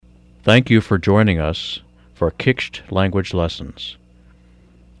Thank you for joining us for Kiksht language lessons.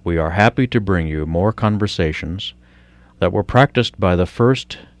 We are happy to bring you more conversations that were practiced by the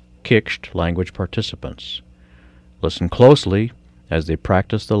first Kiksht language participants. Listen closely as they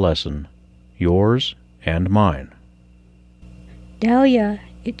practice the lesson, yours and mine. Dahlia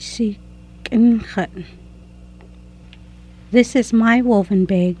itsi kinkhat. This is my woven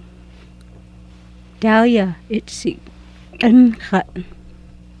bag. Dahlia itsi kinkhat.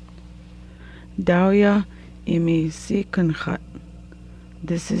 Dahlia imi sikinkhat.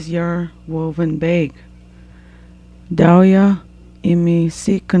 This is your woven bag. Dahlia imi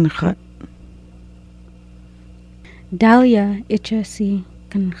sikinkhat. Dahlia itsi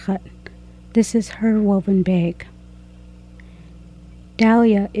kinkhat. This is her woven bag.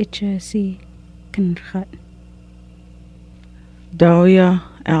 Dahlia itsi kinkhat. Dahlia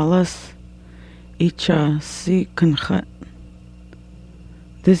Alice icha sikinkhat.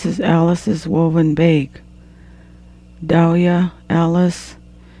 This is Alice's woven bag. Dahlia Alice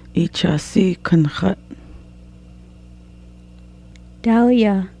icha sikinkhat.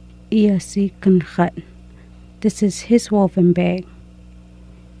 Dahlia iasi kinkhat. This is his woven bag.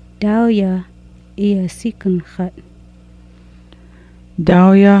 Dahlia iasi kinkhat.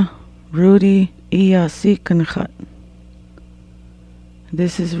 Dahlia Rudy iasi kinkhat.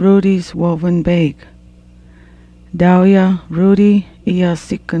 This is Rudy's woven bag. Dahlia Rudy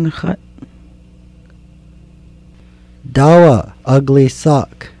iasi kinkhat. Dawa ugly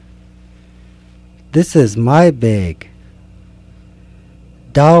sock. This is my bag.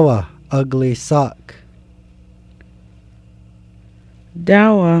 Dawa ugly sock.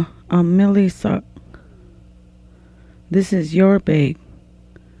 Dawa a millie sock. This is your bag.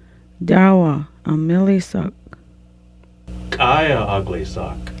 Dawa a millie sock. Kaya ugly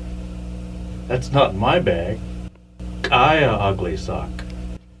sock. That's not my bag. Kaya ugly sock.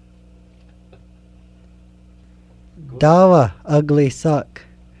 Dawa ugly sock.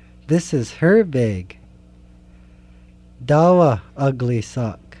 This is her bag. Dawa ugly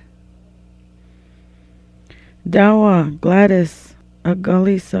sock. Dawa Gladys a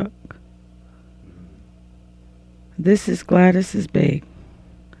gully sock. This is Gladys's bag.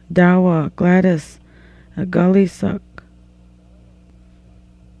 Dawa Gladys a gully sock.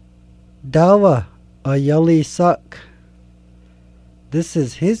 Dawa a yelly sock. This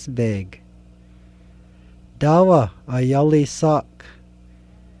is his bag. Dawa a yelly sock.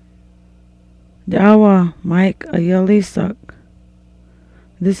 Dawa Mike a yelly sock.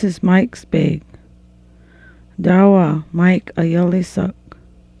 This is Mike's bag. Dawa Mike a yelly sock.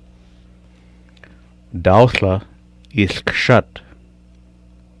 Dausla is kshat.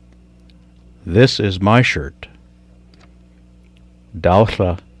 This is my shirt.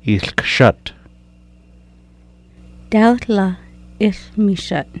 Dausla is kshat. Dahlia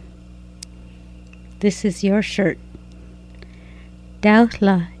ismishat. This is your shirt.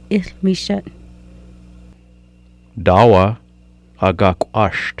 Dahlia ismishat. Dawa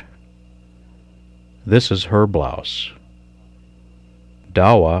agakwasht. This is her blouse.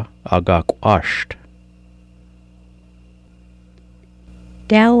 Dawa agakwasht.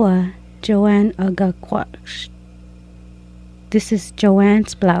 Dawa Joanne agakwash. This is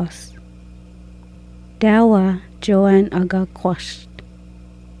Joanne's blouse. Dawa Joanne agakwash.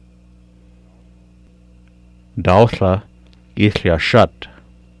 Dausla islyashat.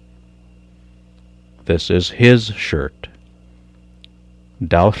 This is his shirt.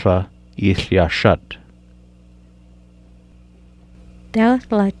 Dausla islyashat.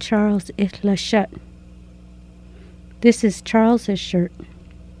 Dahlia Charles islashat. This is Charles's shirt.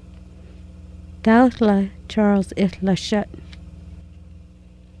 Dahlia Charles islashat.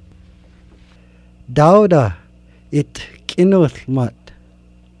 Dauda it kinuthmat.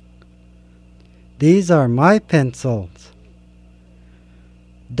 These are my pencils.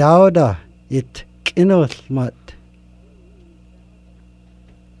 Dauda it kinuthmat.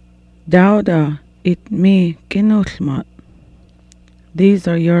 Dauda it me kinulmat. These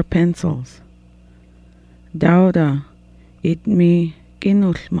are your pencils. Dauda it me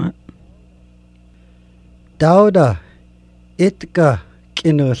kinulmat. Dauda itka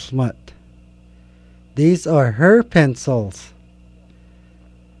kinuthmat. These are her pencils.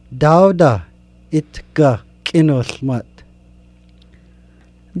 Dauda itka kinuthmat.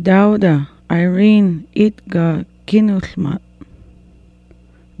 Dauda Irene itga kinulmat.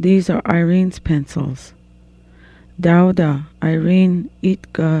 These are Irene's pencils. Dauda Irene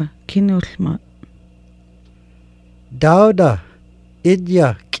itga kinulmat. Dauda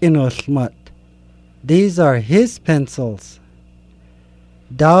idya kinuthmat. These are his pencils.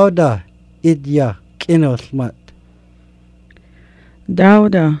 Dauda idya kinuthmat.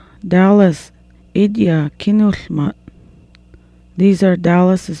 Dauda Dallas idya kinulmat. These are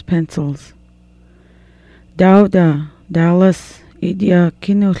Dallas's pencils. Dauda Dallas idya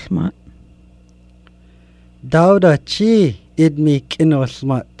kinulmat. Dauda chi idmi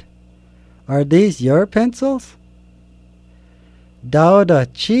kinosmat. Are these your pencils? Dauda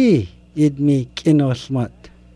chi idmi kinosmat.